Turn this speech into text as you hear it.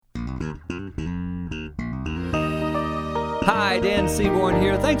Hi, Dan Seaborn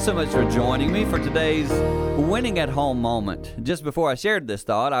here. Thanks so much for joining me for today's winning at home moment. Just before I shared this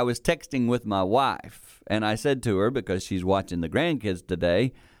thought, I was texting with my wife, and I said to her, because she's watching the grandkids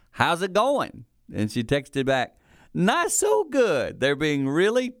today, "How's it going?" And she texted back, "Not so good. They're being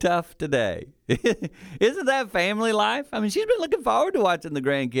really tough today." Isn't that family life? I mean, she's been looking forward to watching the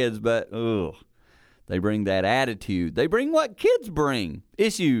grandkids, but they bring that attitude. They bring what kids bring,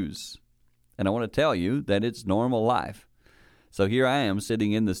 issues. And I want to tell you that it's normal life. So here I am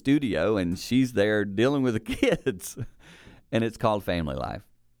sitting in the studio, and she's there dealing with the kids. And it's called family life.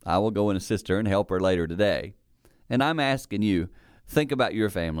 I will go and assist her and help her later today. And I'm asking you, think about your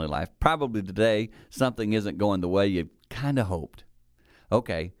family life. Probably today something isn't going the way you kind of hoped.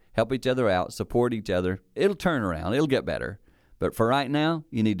 Okay, help each other out, support each other. It'll turn around. It'll get better. But for right now,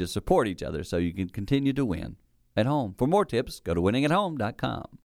 you need to support each other so you can continue to win at home. For more tips, go to winningathome.com.